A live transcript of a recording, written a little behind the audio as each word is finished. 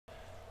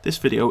This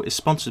video is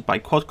sponsored by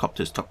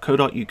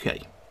quadcopters.co.uk,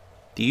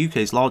 the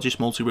UK's largest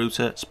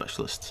multi-router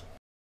specialists.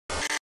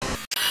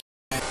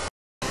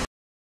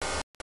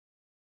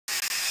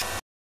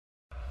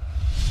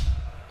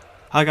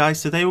 Hi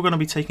guys, today we're going to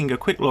be taking a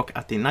quick look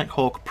at the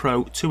Nighthawk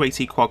Pro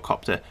 280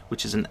 quadcopter,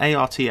 which is an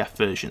ARTF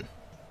version.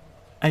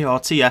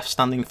 ARTF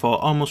standing for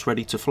Almost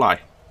Ready to Fly.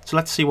 So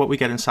let's see what we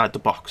get inside the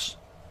box.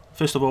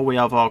 First of all, we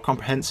have our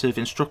comprehensive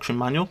instruction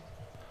manual.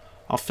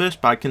 Our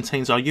first bag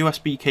contains our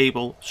USB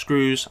cable,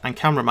 screws and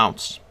camera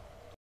mounts.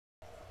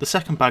 The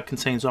second bag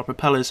contains our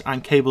propellers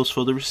and cables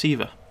for the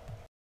receiver.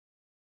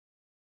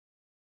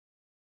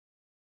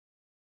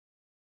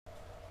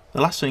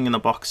 The last thing in the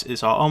box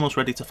is our Almost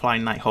Ready to Fly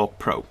Nighthawk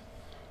Pro.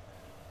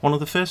 One of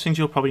the first things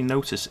you'll probably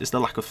notice is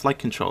the lack of flight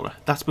controller.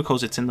 That's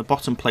because it's in the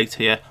bottom plate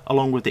here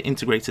along with the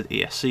integrated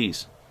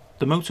ESCs.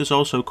 The motors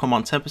also come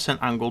on 10%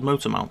 angled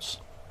motor mounts.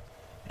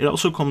 It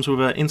also comes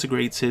with an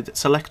integrated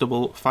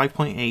selectable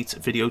 5.8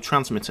 video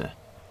transmitter.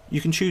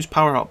 You can choose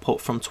power output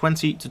from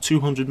 20 to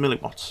 200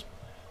 milliwatts.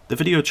 The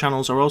video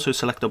channels are also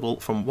selectable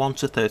from 1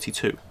 to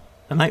 32.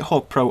 The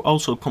Nighthawk Pro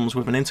also comes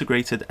with an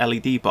integrated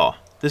LED bar.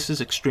 This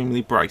is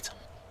extremely bright.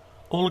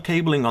 All the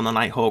cabling on the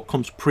Nighthawk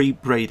comes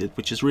pre-braided,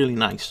 which is really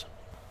nice.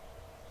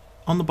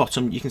 On the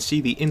bottom you can see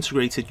the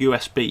integrated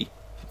USB,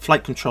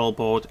 flight control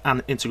board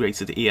and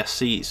integrated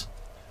ESCs.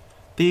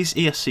 These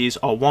ESCs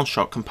are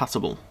one-shot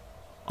compatible.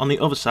 On the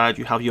other side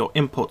you have your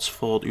inputs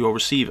for your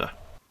receiver.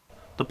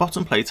 The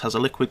bottom plate has a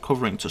liquid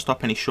covering to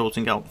stop any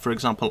shorting out, for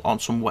example on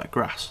some wet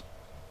grass.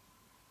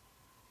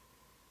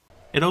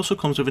 It also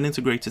comes with an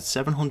integrated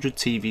 700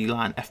 TV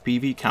line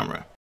FPV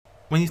camera.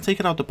 When you take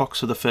it out the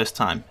box for the first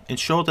time,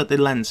 ensure that the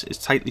lens is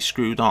tightly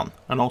screwed on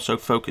and also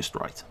focused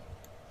right.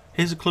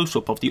 Here's a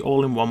close-up of the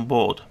all-in-one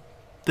board.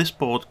 This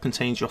board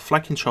contains your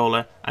flight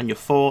controller and your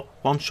 4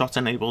 one-shot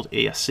enabled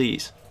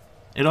ESCs.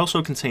 It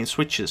also contains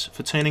switches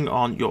for turning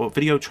on your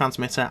video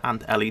transmitter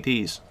and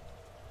LEDs.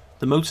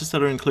 The motors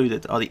that are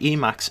included are the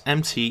EMAX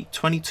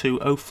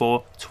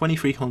MT2204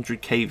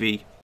 2300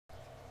 kV.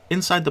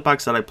 Inside the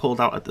bags that I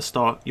pulled out at the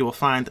start you will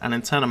find an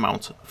antenna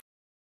mount,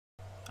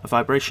 a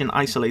vibration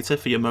isolator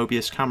for your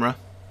Mobius camera,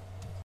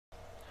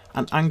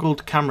 an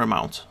angled camera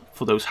mount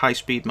for those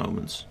high-speed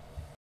moments,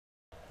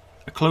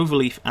 a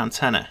cloverleaf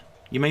antenna.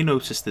 You may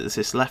notice that this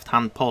is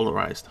left-hand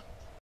polarized.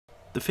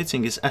 The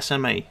fitting is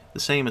SMA, the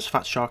same as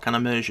Fat Shark and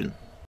Immersion.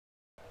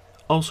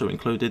 Also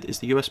included is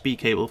the USB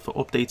cable for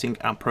updating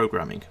and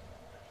programming,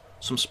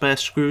 some spare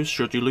screws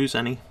should you lose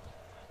any,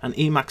 an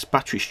EMAX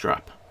battery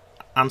strap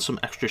and some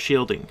extra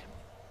shielding,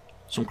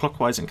 some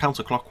clockwise and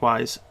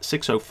counterclockwise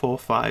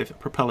 6045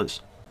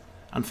 propellers,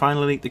 and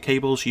finally the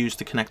cables used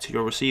to connect to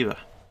your receiver.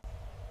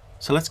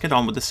 So let's get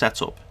on with the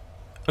setup.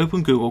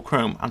 Open Google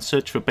Chrome and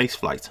search for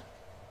Baseflight.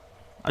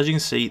 As you can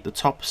see, the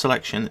top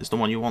selection is the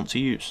one you want to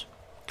use.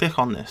 Click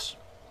on this.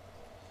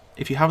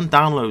 If you haven't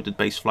downloaded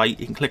Baseflight,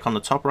 you can click on the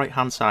top right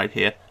hand side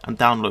here and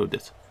download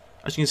it.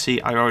 As you can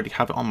see, I already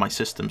have it on my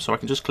system, so I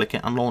can just click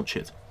it and launch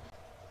it.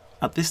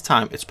 At this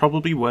time, it's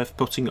probably worth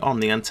putting on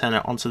the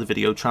antenna onto the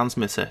video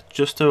transmitter,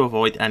 just to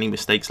avoid any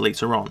mistakes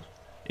later on.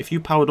 If you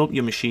powered up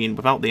your machine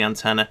without the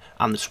antenna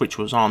and the switch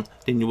was on,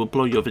 then you will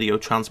blow your video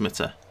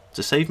transmitter.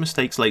 To save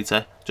mistakes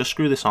later, just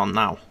screw this on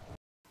now.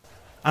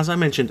 As I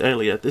mentioned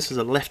earlier, this is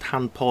a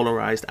left-hand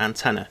polarized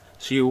antenna,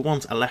 so you will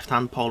want a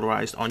left-hand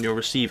polarized on your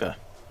receiver.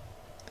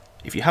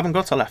 If you haven't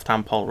got a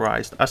left-hand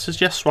polarized, I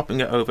suggest swapping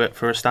it over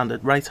for a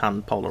standard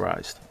right-hand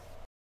polarized.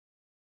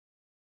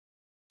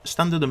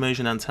 Standard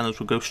immersion antennas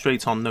will go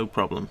straight on no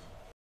problem.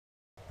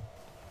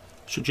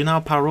 Should you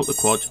now power up the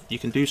quad, you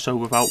can do so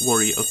without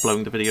worry of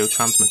blowing the video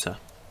transmitter.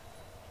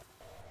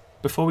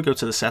 Before we go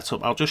to the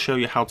setup, I'll just show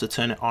you how to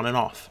turn it on and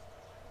off.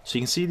 So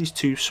you can see these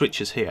two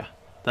switches here.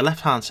 The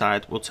left hand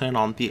side will turn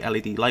on the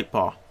LED light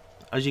bar.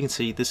 As you can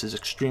see, this is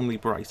extremely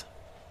bright.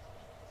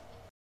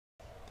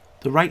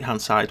 The right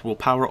hand side will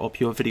power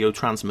up your video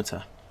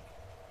transmitter.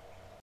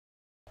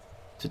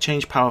 To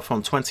change power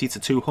from 20 to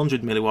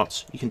 200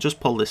 milliwatts, you can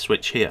just pull this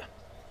switch here.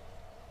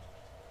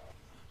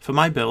 For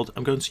my build,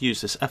 I'm going to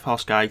use this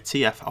FrSky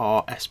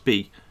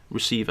TFR-SB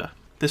receiver.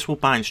 This will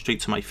bind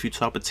straight to my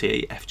Futaba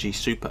TA FG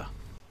Super.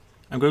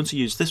 I'm going to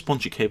use this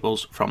bunch of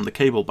cables from the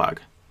cable bag.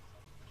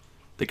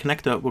 The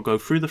connector will go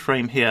through the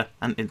frame here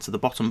and into the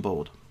bottom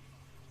board.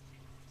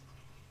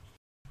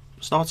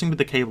 Starting with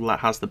the cable that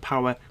has the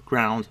power,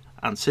 ground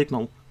and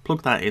signal,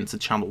 plug that into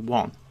channel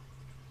 1.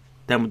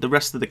 Then with the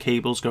rest of the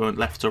cables going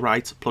left to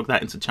right, plug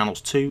that into channels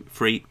 2,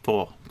 3,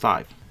 4,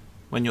 5.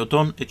 When you're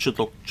done, it should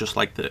look just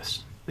like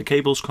this. The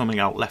cables coming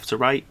out left to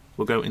right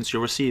will go into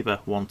your receiver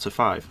 1 to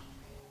 5.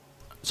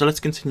 So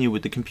let's continue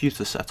with the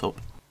computer setup.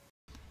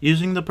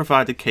 Using the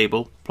provided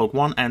cable, plug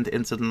one end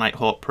into the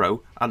Nighthawk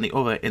Pro and the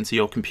other into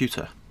your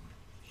computer.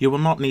 You will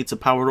not need to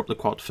power up the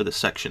quad for this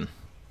section.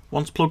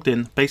 Once plugged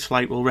in,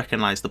 Baseflight will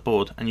recognise the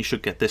board and you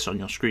should get this on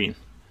your screen.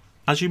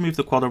 As you move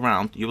the quad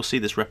around, you will see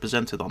this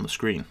represented on the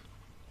screen.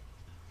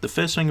 The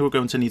first thing we're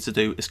going to need to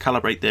do is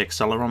calibrate the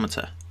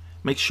accelerometer.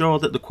 Make sure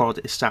that the quad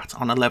is sat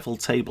on a level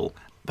table,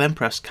 then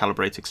press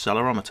calibrate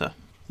accelerometer.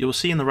 You will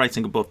see in the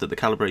writing above that the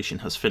calibration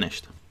has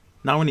finished.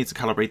 Now we need to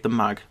calibrate the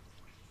mag.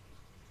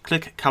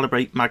 Click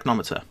Calibrate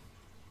Magnometer.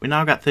 We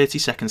now get 30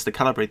 seconds to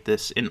calibrate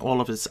this in all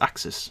of its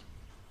axes.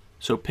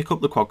 So pick up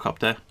the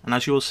quadcopter, and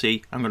as you will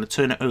see, I'm going to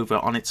turn it over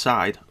on its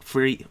side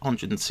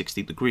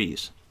 360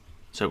 degrees.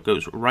 So it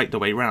goes right the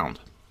way round.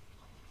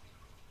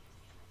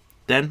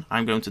 Then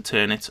I'm going to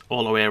turn it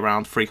all the way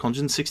around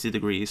 360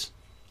 degrees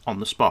on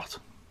the spot.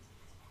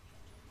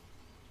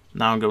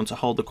 Now I'm going to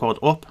hold the quad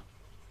up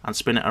and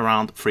spin it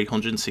around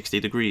 360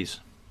 degrees.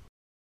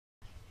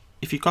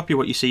 If you copy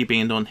what you see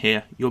being done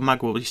here, your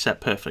mag will be set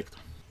perfect.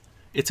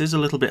 It is a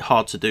little bit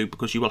hard to do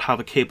because you will have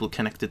a cable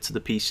connected to the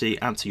PC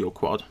and to your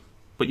quad,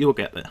 but you'll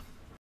get there.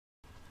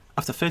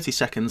 After 30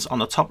 seconds on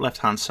the top left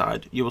hand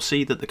side, you will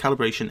see that the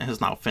calibration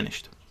has now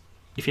finished.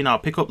 If you now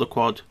pick up the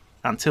quad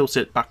and tilt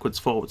it backwards,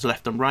 forwards,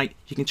 left and right,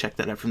 you can check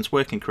that everything's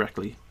working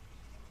correctly.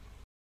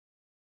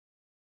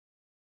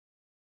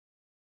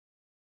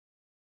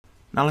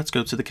 Now let's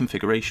go to the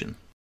configuration.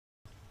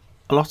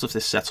 A lot of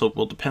this setup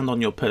will depend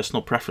on your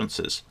personal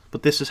preferences,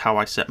 but this is how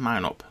I set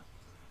mine up.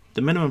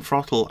 The minimum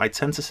throttle I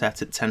tend to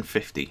set at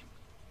 1050.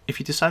 If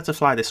you decide to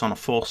fly this on a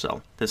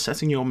 4-cell, then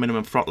setting your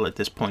minimum throttle at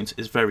this point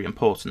is very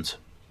important.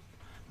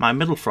 My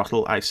middle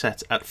throttle I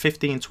set at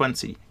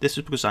 1520, this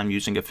is because I'm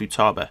using a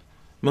Futaba.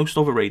 Most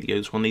other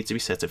radios will need to be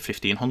set at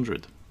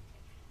 1500.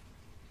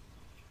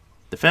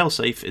 The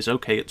failsafe is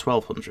OK at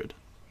 1200.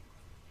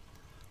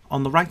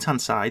 On the right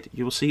hand side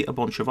you will see a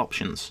bunch of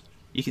options.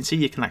 You can see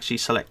you can actually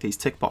select these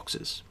tick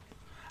boxes.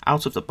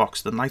 Out of the box,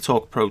 the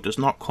Nighthawk Pro does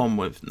not come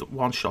with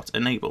one shot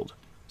enabled,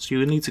 so you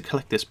will need to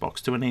collect this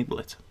box to enable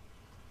it.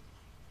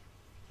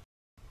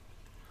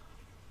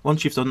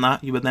 Once you've done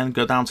that, you will then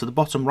go down to the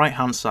bottom right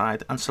hand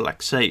side and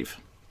select save.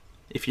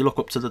 If you look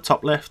up to the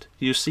top left,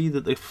 you'll see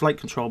that the flight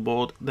control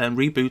board then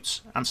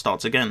reboots and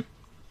starts again.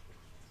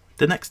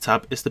 The next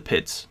tab is the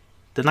PIDs.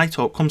 The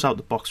Nighthawk comes out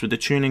the box with the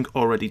tuning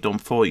already done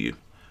for you,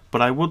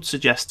 but I would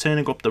suggest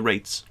turning up the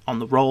rates on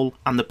the roll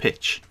and the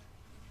pitch.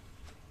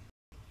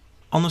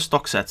 On the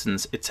stock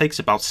settings, it takes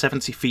about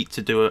 70 feet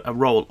to do a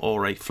roll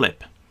or a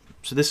flip,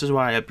 so this is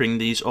why I bring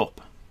these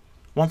up.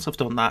 Once I've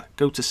done that,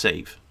 go to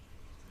save.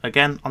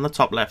 Again, on the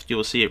top left you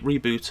will see it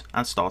reboot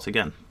and start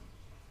again.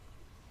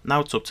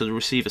 Now it's up to the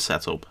receiver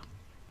setup.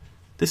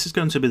 This is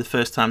going to be the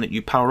first time that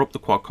you power up the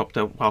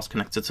quadcopter whilst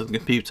connected to the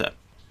computer.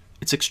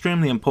 It's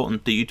extremely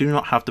important that you do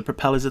not have the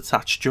propellers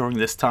attached during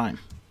this time.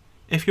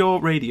 If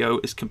your radio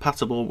is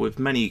compatible with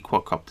many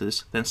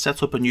quadcopters, then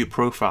set up a new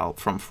profile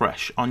from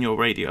fresh on your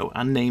radio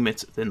and name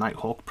it the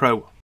Nighthawk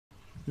Pro.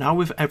 Now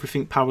with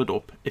everything powered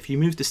up, if you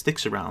move the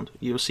sticks around,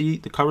 you'll see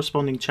the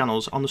corresponding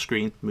channels on the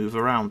screen move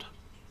around.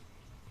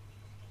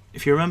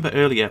 If you remember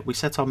earlier, we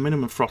set our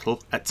minimum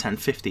throttle at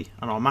 1050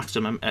 and our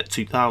maximum at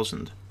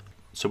 2000.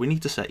 So we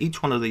need to set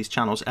each one of these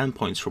channels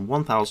endpoints from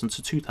 1000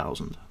 to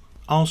 2000.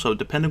 Also,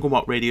 depending on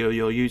what radio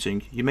you're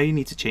using, you may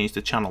need to change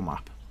the channel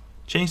map.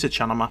 Change the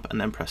channel map and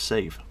then press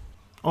save.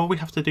 All we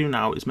have to do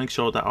now is make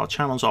sure that our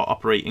channels are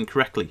operating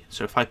correctly.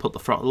 So if I put the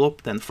throttle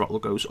up, then the throttle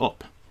goes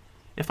up.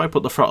 If I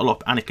put the throttle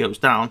up and it goes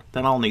down,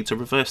 then I'll need to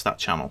reverse that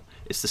channel.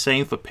 It's the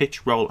same for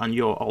pitch, roll and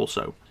yaw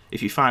also.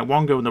 If you find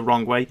one going the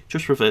wrong way,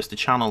 just reverse the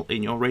channel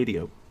in your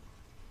radio.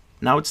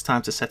 Now it's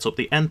time to set up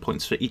the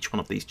endpoints for each one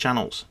of these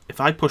channels. If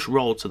I push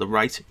roll to the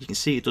right, you can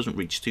see it doesn't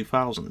reach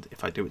 2000.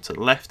 If I do it to the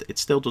left, it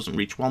still doesn't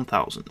reach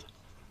 1000.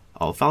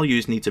 Our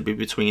values need to be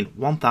between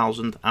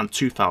 1000 and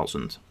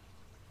 2000.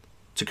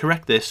 To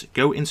correct this,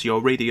 go into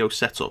your radio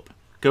setup.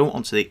 Go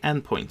onto the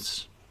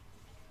endpoints.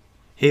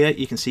 Here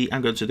you can see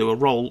I'm going to do a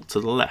roll to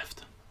the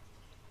left.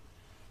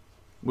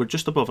 We're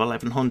just above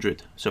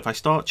 1100, so if I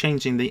start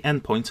changing the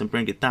endpoint and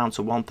bring it down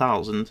to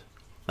 1000,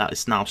 that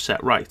is now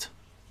set right.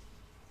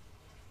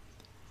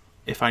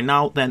 If I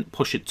now then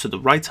push it to the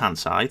right hand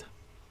side,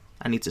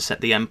 I need to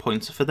set the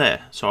endpoint for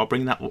there, so I'll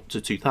bring that up to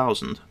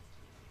 2000.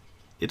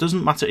 It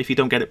doesn't matter if you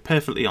don't get it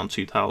perfectly on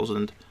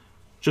 2000,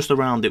 just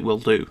around it will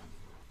do.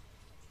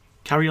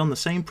 Carry on the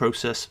same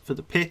process for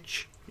the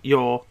pitch,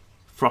 yaw,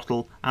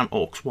 throttle and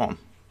aux 1.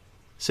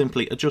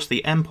 Simply adjust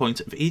the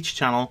endpoint of each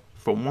channel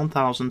from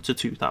 1000 to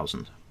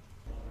 2000.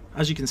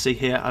 As you can see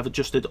here, I've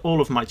adjusted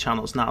all of my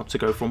channels now to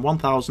go from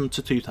 1000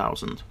 to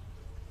 2000.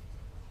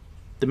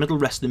 The middle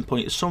resting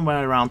point is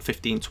somewhere around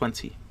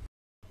 1520.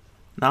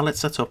 Now let's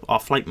set up our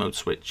flight mode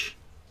switch.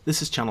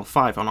 This is channel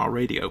 5 on our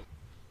radio.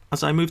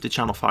 As I move the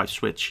channel 5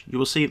 switch, you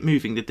will see it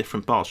moving the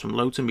different bars from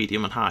low to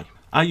medium and high.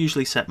 I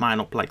usually set mine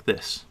up like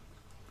this.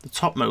 The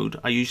top mode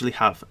I usually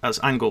have as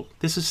angle.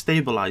 This is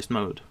stabilized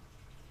mode.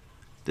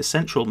 The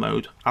central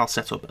mode I'll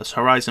set up as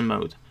horizon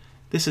mode.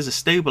 This is a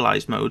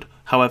stabilized mode,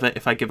 however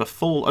if I give a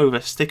full over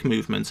stick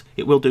movement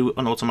it will do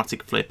an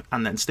automatic flip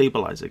and then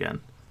stabilize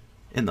again.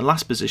 In the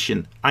last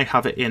position I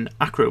have it in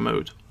acro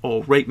mode,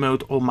 or rate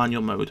mode or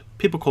manual mode.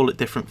 People call it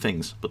different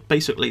things, but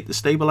basically the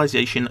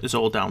stabilization is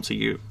all down to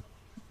you.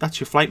 That's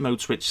your flight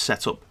mode switch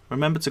set up.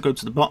 Remember to go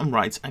to the bottom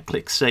right and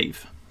click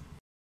save.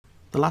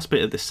 The last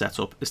bit of this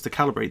setup is to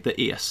calibrate the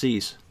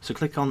ESCs, so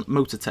click on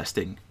motor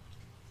testing.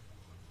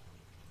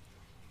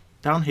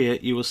 Down here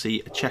you will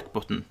see a check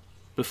button.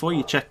 Before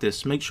you check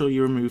this, make sure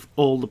you remove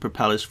all the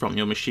propellers from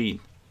your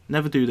machine.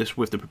 Never do this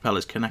with the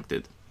propellers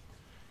connected.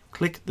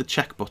 Click the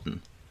check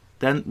button,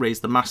 then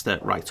raise the master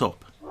right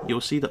up. You'll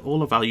see that all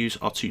the values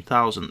are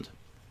 2000.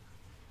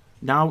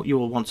 Now you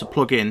will want to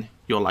plug in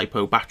your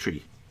lipo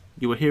battery.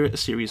 You will hear a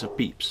series of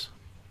beeps.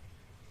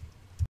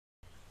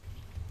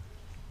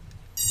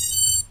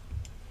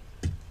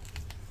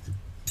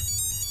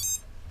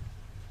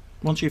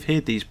 Once you've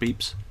heard these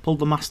beeps, pull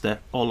the master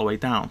all the way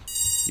down.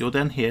 You'll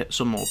then hear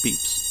some more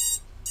beeps.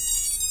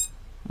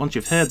 Once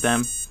you've heard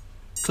them,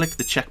 click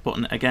the check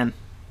button again.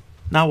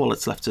 Now all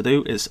it's left to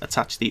do is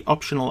attach the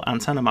optional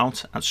antenna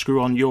mount and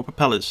screw on your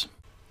propellers.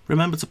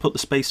 Remember to put the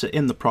spacer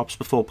in the props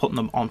before putting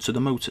them onto the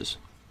motors.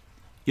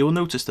 You will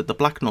notice that the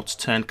black nuts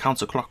turn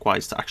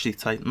counterclockwise to actually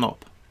tighten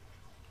up.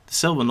 The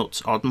silver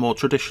nuts are more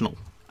traditional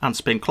and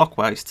spin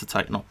clockwise to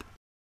tighten up.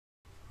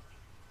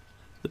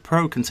 The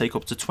Pro can take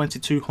up to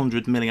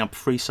 2200 mAh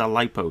free cell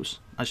lipos,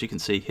 as you can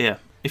see here.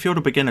 If you're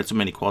a beginner to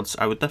mini-quads,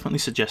 I would definitely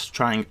suggest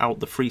trying out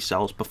the free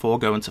cells before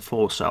going to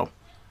 4 cell.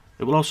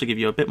 It will also give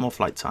you a bit more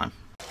flight time.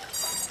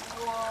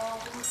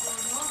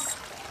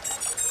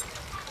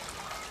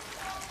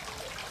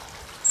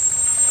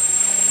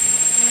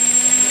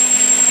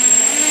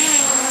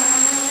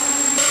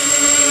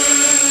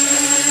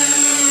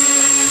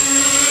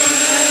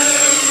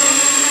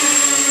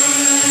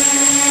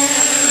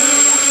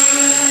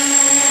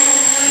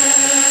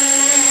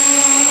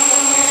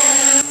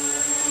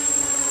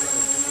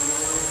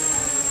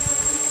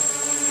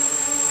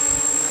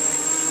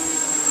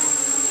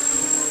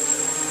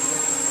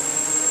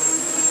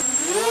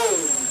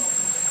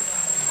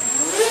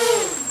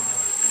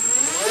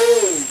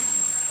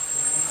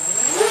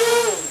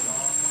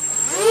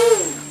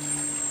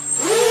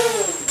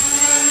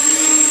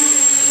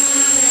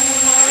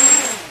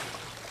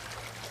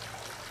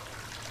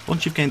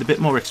 Once you've gained a bit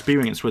more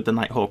experience with the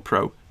Nighthawk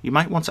Pro, you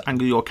might want to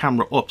angle your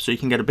camera up so you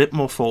can get a bit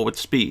more forward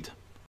speed.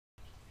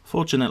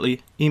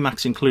 Fortunately,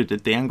 EMAX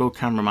included the angled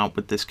camera mount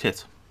with this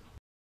kit.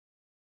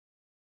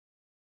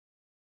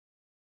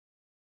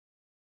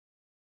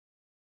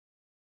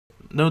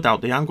 No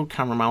doubt the angled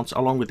camera mount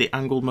along with the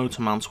angled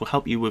motor mounts will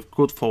help you with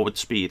good forward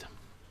speed.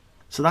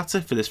 So that's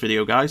it for this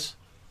video guys.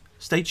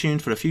 Stay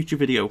tuned for a future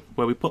video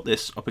where we put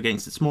this up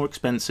against its more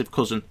expensive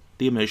cousin,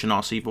 the Immersion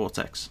RC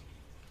Vortex.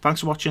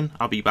 Thanks for watching,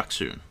 I'll be back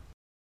soon.